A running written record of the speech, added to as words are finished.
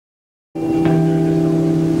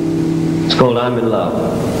called I'm in Love.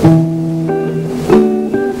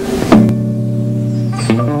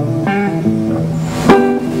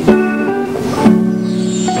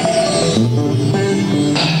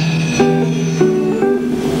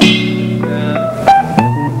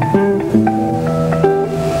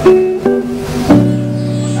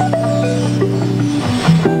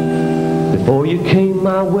 Before you came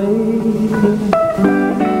my way,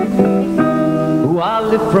 I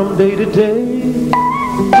live from day to day,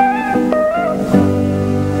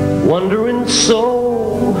 wandering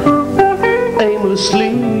so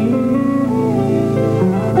aimlessly.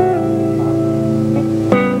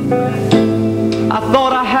 I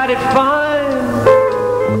thought I had it fine,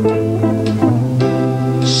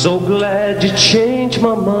 so glad you changed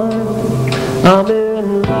my mind. I'm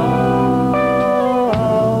in love.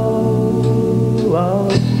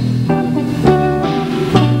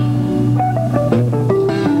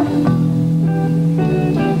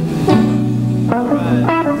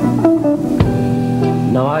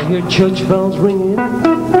 Now I hear church bells ringing,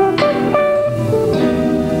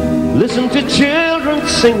 listen to children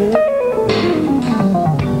singing.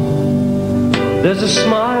 There's a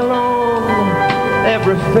smile on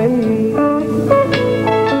every face.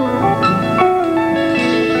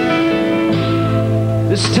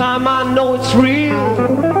 This time I know it's real,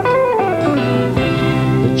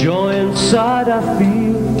 the joy inside I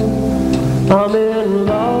feel. I'm in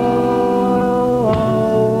love.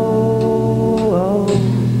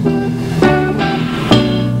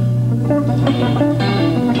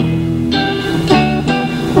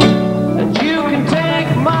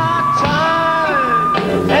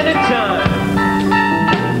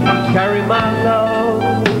 Carry my love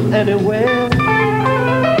anywhere,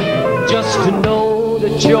 just to know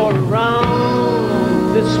that you're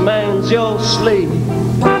around. This man's your slave.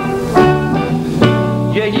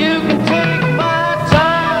 Yeah, you can take my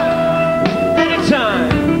time anytime.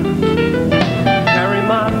 Carry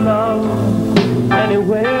my love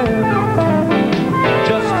anywhere,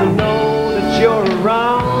 just to know that you're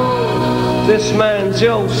around. This man's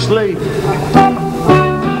your slave.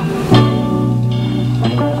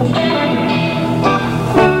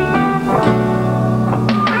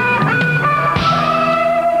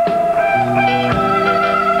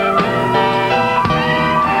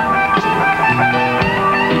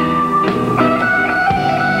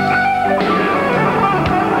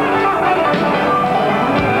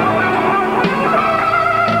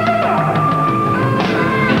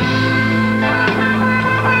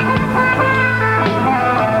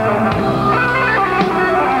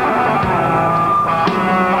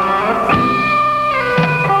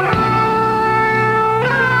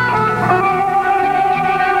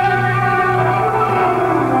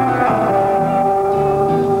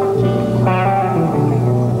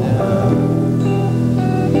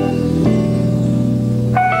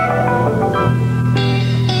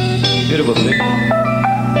 Beautiful thing.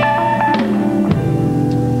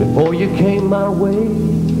 Before you came my way,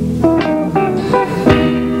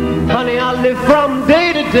 honey, I live from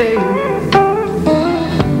day to day,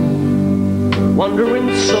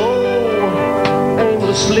 wandering so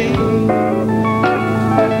aimlessly.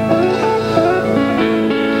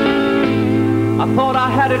 I thought I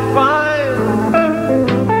had it fine,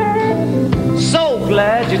 so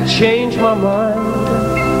glad you changed my mind.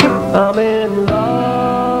 I'm in love.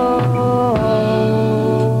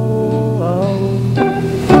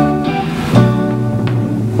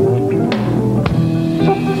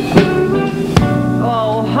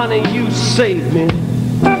 Honey, you saved me.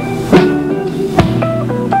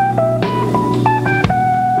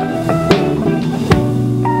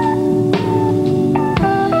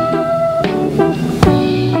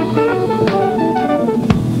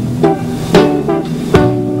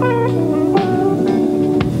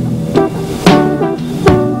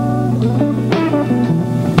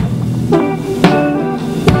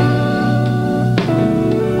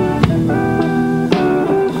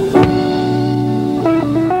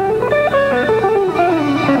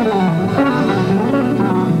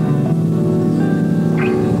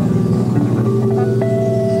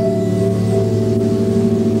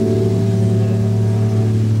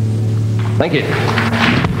 Thank you.